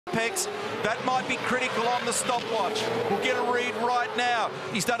apex. That might be critical on the stopwatch. We'll get a read right now.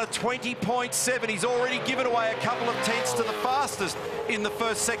 He's done a 20.7. He's already given away a couple of tenths to the fastest in the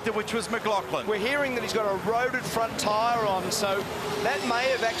first sector, which was McLaughlin. We're hearing that he's got a roaded front tyre on, so that may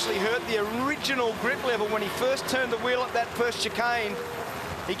have actually hurt the original grip level when he first turned the wheel at that first chicane.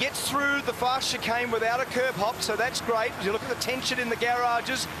 He gets through the fast chicane without a curb hop, so that's great. You look at the tension in the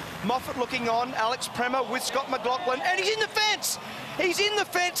garages. Moffat looking on, Alex Premer with Scott McLaughlin, and he's in the fence! He's in the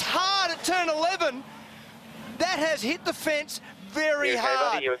fence hard at turn 11. That has hit the fence very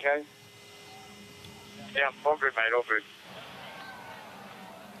hard. Buddy, you okay? Yeah, all good, mate, all good.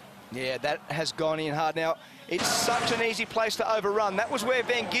 Yeah, that has gone in hard. Now, it's such an easy place to overrun. That was where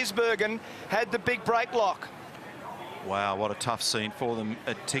Van Gisbergen had the big brake lock. Wow, what a tough scene for them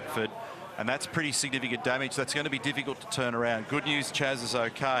at Tickford. And that's pretty significant damage. That's going to be difficult to turn around. Good news, Chaz is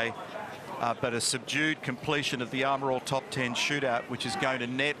okay. But a subdued completion of the Armour All Top 10 shootout, which is going to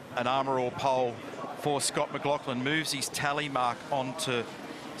net an Armour All pole for Scott McLaughlin, moves his tally mark on to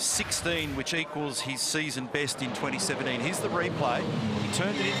 16, which equals his season best in 2017. Here's the replay. He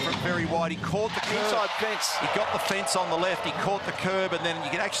turned it in from very wide. He caught the curb. Inside fence. He got the fence on the left. He caught the curb, and then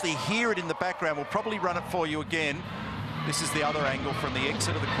you can actually hear it in the background. We'll probably run it for you again. This is the other angle from the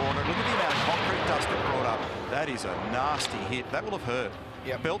exit of the corner. Look at the amount of concrete dust it brought up. That is a nasty hit. That will have hurt.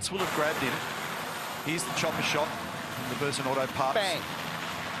 Yep. Belts will have grabbed him. Here's the chopper shot from the Burson Auto Parts. Bang.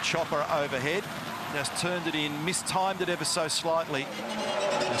 Chopper overhead. Just turned it in, mistimed it ever so slightly.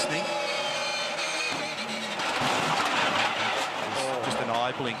 Listening. Just an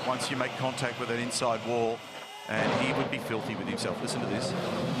eye blink once you make contact with that inside wall, and he would be filthy with himself. Listen to this.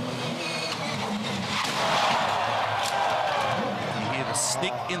 You hear the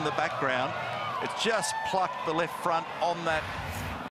snick in the background. It's just plucked the left front on that